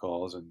safety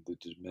protocols and the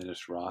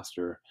diminished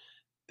roster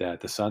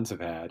that the Suns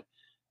have had.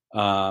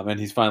 And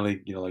he's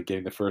finally, like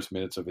getting the first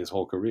minutes of his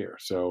whole career.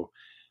 So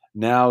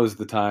now is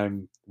the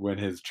time when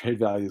his trade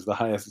value is the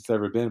highest it's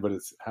ever been. But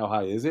it's how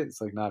high is it? It's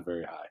like not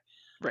very high.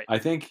 Right. I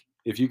think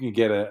if you can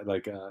get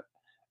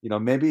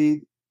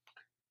maybe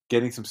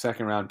getting some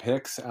second round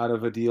picks out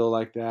of a deal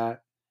like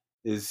that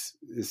is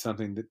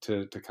something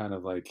to kind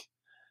of like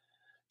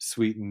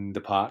sweeten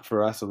the pot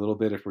for us a little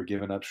bit if we're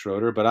giving up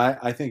Schroeder. But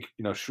I think,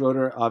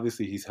 Schroeder,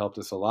 obviously he's helped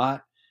us a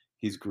lot.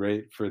 He's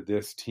great for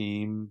this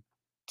team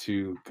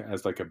to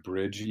as like a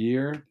bridge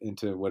year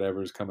into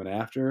whatever's coming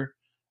after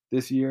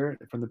this year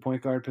from the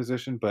point guard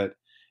position. But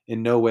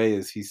in no way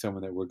is he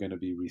someone that we're going to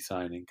be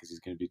re-signing because he's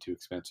going to be too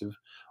expensive,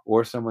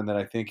 or someone that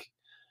I think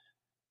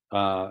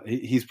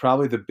he's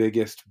probably the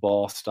biggest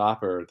ball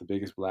stopper, the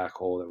biggest black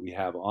hole that we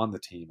have on the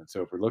team. And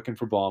so if we're looking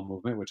for ball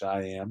movement, which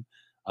I am,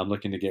 I'm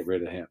looking to get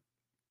rid of him.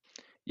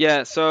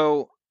 Yeah.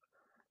 So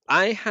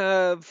I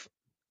have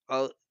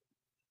uh,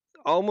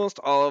 almost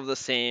all of the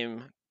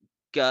same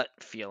gut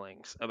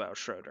feelings about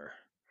Schroeder.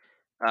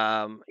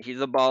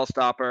 He's a ball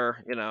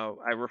stopper.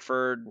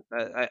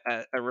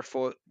 I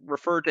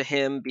referred to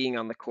him being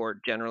on the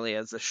court generally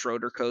as the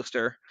Schroeder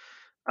coaster,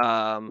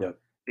 um, Yep.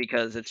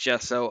 because it's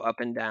just so up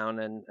and down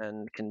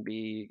and can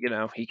be,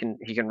 he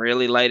can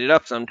really light it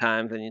up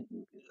sometimes, and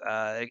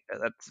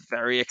that's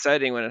very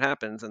exciting when it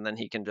happens. And then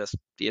he can just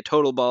be a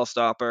total ball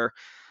stopper.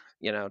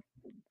 You know,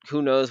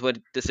 who knows what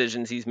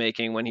decisions he's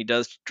making when he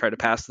does try to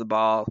pass the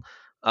ball,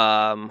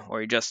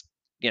 or he just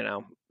you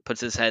know puts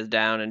his head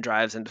down and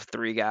drives into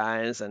three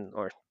guys, and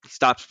or he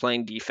stops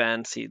playing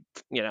defense. He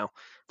you know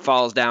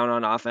falls down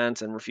on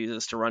offense and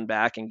refuses to run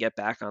back and get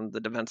back on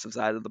the defensive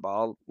side of the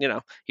ball.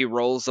 He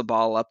rolls the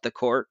ball up the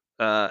court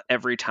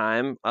every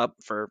time up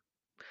for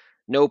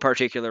no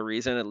particular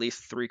reason, at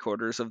least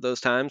three-quarters of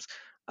those times.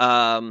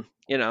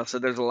 So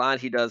there's a lot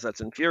he does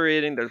that's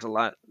infuriating.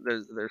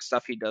 There's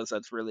stuff he does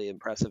that's really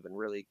impressive and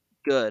really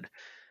good.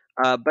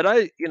 But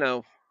I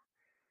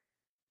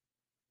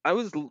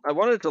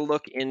wanted to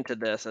look into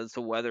this as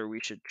to whether we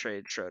should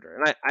trade Schroeder,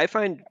 and I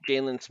find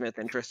Jalen Smith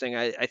interesting.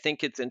 I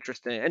think it's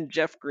interesting, and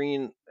Jeff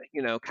Green,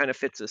 kind of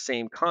fits the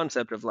same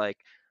concept of like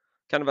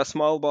kind of a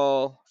small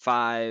ball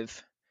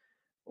five,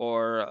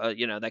 or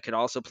that could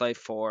also play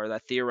four,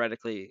 that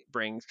theoretically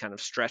brings kind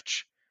of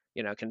stretch,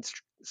 can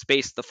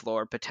space the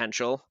floor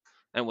potential,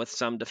 and with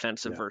some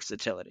defensive Yeah.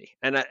 versatility.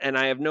 And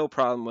I have no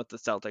problem with the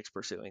Celtics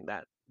pursuing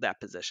that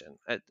position.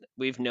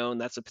 We've known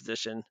that's a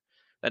position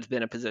that's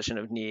been a position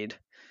of need.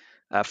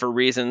 For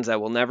reasons that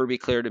will never be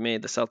clear to me,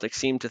 the Celtics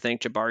seem to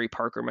think Jabari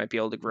Parker might be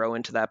able to grow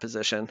into that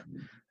position.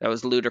 That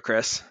was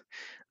ludicrous.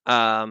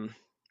 Um,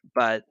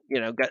 but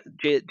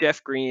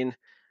Jeff Green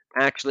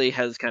actually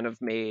has kind of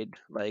made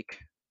like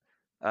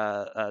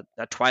a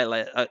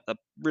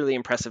really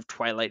impressive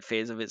twilight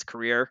phase of his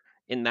career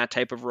in that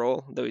type of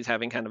role, though he's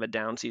having kind of a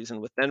down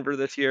season with Denver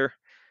this year.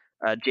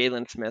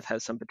 Jalen Smith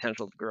has some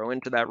potential to grow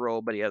into that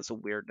role, but he has a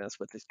weirdness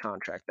with his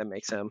contract that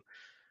makes him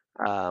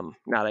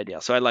not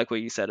ideal. So I like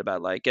what you said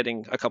about like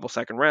getting a couple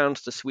second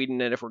rounds to sweeten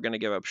it if we're going to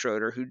give up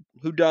Schroeder,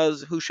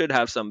 who should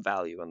have some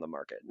value in the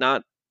market,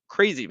 not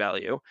crazy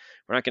value.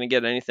 We're not going to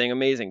get anything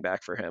amazing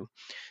back for him,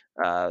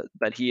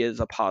 but he is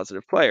a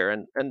positive player,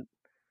 and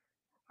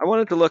I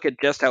wanted to look at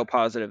just how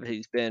positive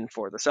he's been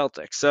for the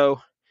Celtics. So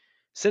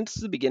since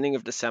the beginning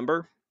of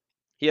December,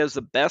 he has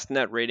the best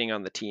net rating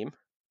on the team,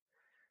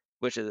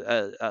 which is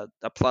a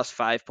plus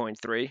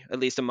 5.3, at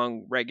least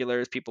among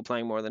regulars, people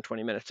playing more than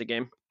 20 minutes a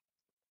game.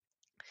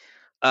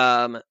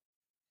 Um,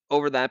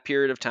 Over that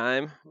period of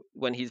time,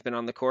 when he's been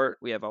on the court,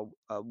 we have a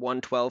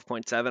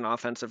 112.7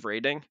 offensive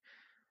rating.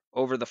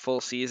 Over the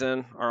full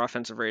season, our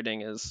offensive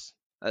rating is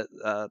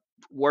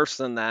worse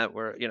than that.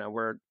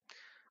 We're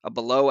a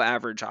below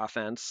average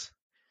offense.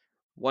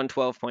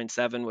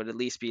 112.7 would at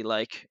least be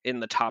like in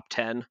the top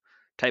 10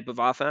 type of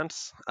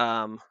offense.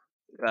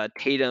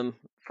 Tatum,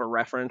 for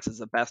reference, is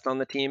the best on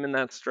the team in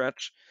that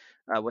stretch.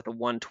 with a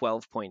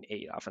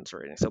 112.8 offensive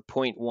rating, so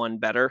point 0.1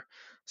 better.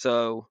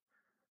 So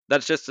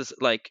that's just as,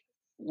 like,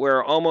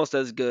 we're almost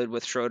as good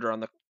with Schroeder on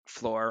the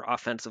floor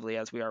offensively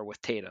as we are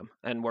with Tatum,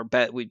 and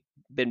we've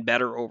been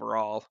better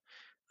overall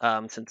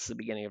since the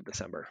beginning of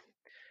December.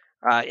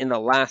 In the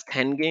last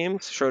 10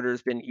 games,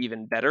 Schroeder's been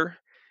even better.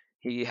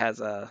 He has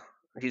a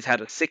he's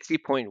had a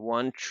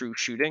 60.1 true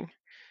shooting,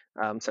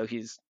 so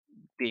he's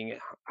being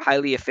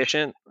highly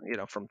efficient,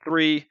 from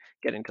three,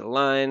 getting to the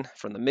line,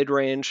 from the mid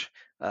range,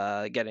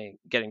 getting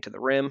to the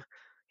rim.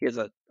 He has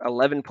a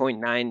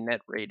 11.9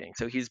 net rating,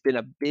 so he's been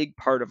a big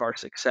part of our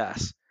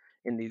success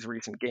in these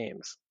recent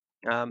games.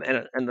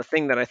 And the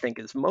thing that I think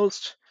is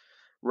most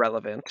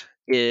relevant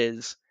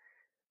is,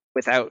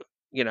 without,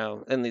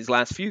 in these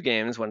last few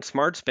games when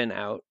Smart's been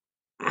out,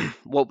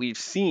 what we've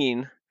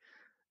seen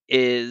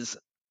is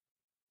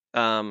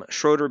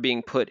Schroeder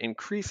being put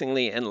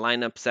increasingly in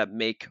lineups that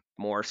make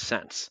more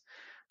sense.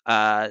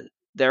 Uh,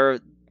 there,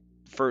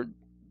 for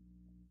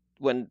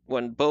when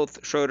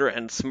both Schroeder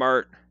and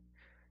Smart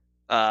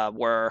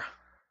were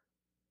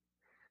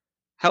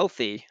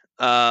healthy,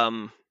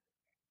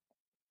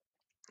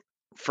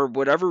 for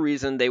whatever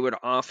reason, they would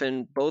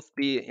often both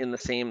be in the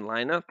same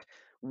lineup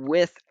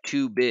with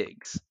two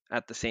bigs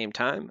at the same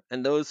time,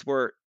 and those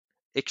were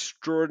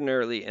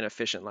extraordinarily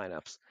inefficient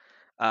lineups.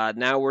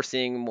 Now we're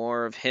seeing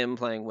more of him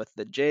playing with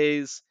the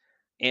Jays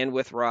and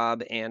with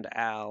Rob and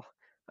Al.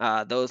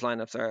 Those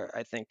lineups are,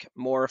 I think,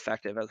 more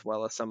effective, as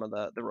well as some of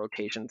the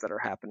rotations that are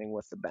happening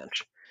with the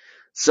bench.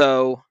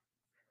 So,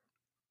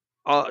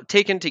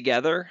 taken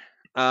together,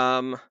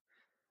 um,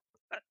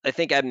 I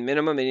think at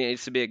minimum it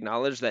needs to be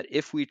acknowledged that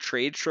if we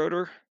trade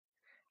Schroeder,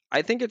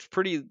 I think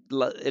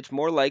it's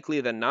more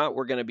likely than not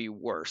we're going to be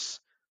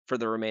worse for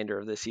the remainder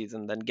of the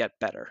season than get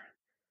better.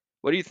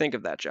 What do you think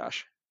of that,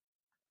 Josh?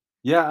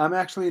 Yeah, I'm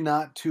actually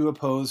not too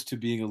opposed to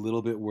being a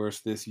little bit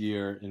worse this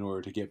year in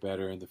order to get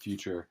better in the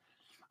future.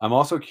 I'm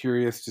also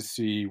curious to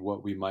see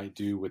what we might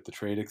do with the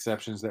trade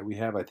exceptions that we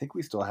have. I think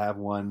we still have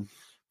one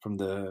from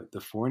the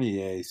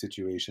Fournier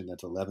situation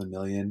that's 11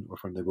 million, or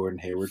from the Gordon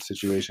Hayward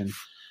situation.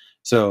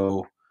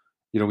 So,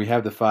 we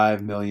have the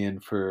 5 million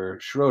for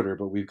Schroeder,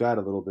 but we've got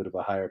a little bit of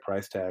a higher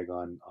price tag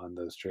on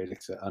those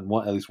on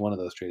one, at least one of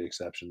those trade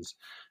exceptions.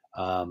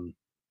 Um,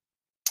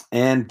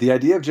 and the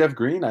idea of Jeff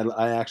Green,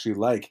 I actually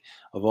like.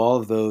 Of all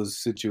of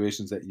those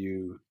situations that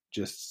you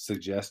just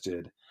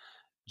suggested,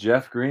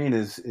 Jeff Green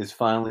is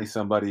finally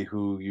somebody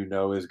who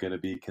is going to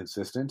be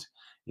consistent.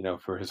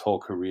 For his whole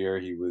career,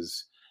 he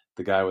was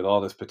the guy with all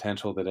this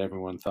potential that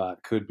everyone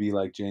thought could be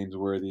like James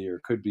Worthy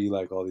or could be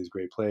like all these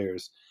great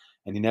players,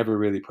 and he never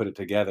really put it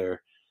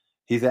together.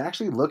 He's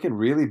actually looking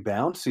really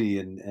bouncy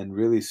and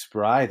really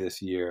spry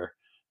this year.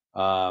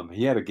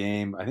 He had a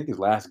game, I think his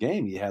last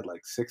game, he had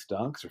like 6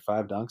 dunks or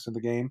 5 dunks in the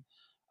game.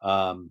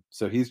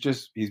 So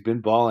he's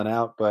been balling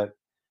out, but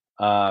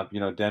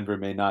Denver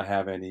may not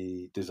have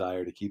any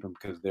desire to keep him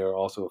because they're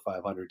also a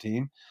 500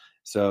 team.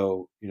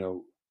 So,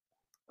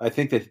 I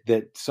think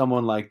that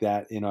someone like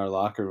that in our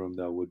locker room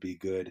though would be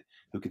good,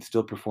 who can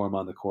still perform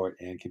on the court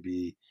and can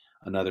be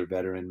another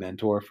veteran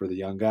mentor for the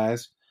young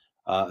guys,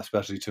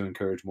 especially to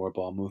encourage more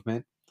ball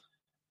movement.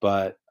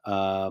 But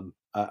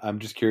I'm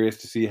just curious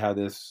to see how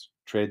this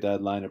trade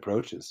deadline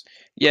approaches.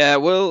 Yeah,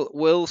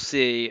 we'll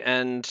see.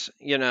 And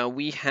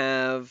we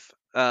have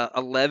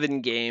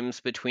 11 games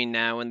between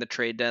now and the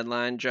trade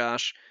deadline,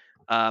 Josh.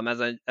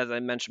 As I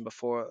mentioned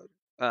before,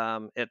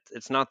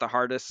 it's not the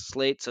hardest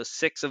slate. So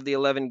 6 of the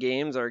 11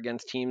 games are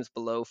against teams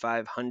below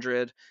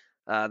 500.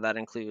 That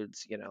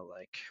includes,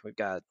 like,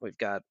 we've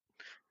got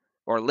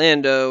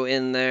Orlando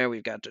in there,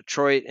 we've got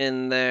Detroit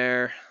in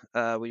there,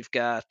 we've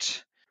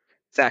got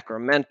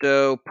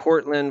Sacramento,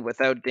 Portland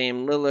without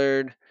Dame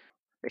Lillard,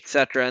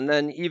 etc. And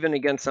then even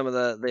against some of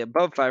the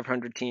above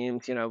 500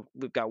 teams,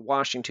 we've got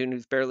Washington,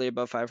 who's barely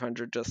above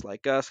 500, just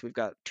like us. We've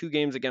got 2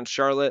 games against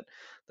Charlotte.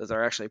 Those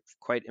are actually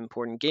quite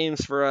important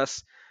games for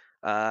us.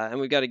 And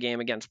we've got a game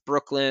against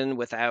Brooklyn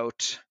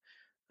without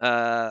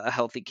a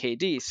healthy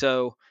KD.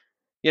 So,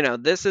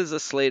 this is a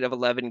slate of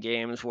 11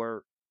 games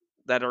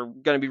that are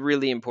going to be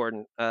really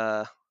important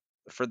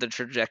for the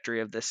trajectory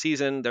of this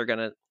season. They're going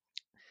to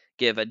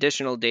give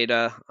additional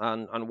data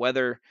on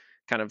whether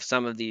kind of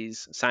some of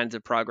these signs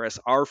of progress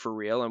are for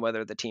real and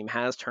whether the team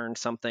has turned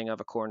something of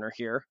a corner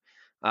here,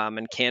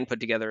 and can put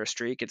together a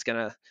streak. It's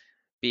going to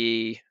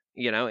be,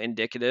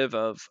 indicative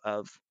of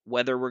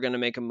whether we're going to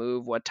make a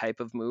move, what type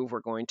of move we're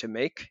going to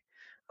make.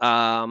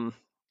 And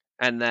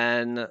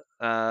then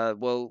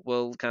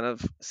we'll kind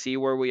of see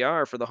where we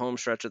are for the home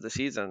stretch of the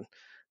season.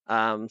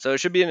 So it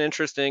should be an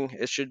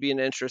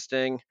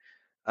interesting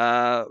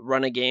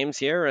run of games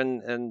here,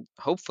 and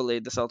hopefully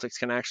the Celtics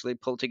can actually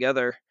pull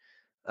together,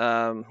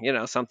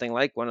 something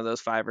like one of those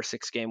 5 or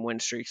 6 game win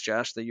streaks,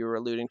 Josh, that you were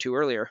alluding to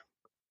earlier.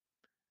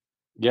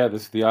 Yeah,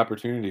 this is the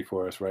opportunity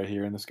for us right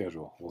here in the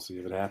schedule. We'll see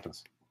if it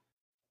happens.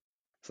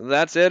 So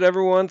that's it,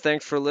 everyone.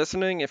 Thanks for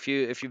listening. If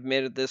you've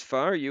made it this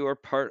far, you are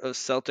part of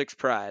Celtics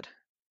Pride.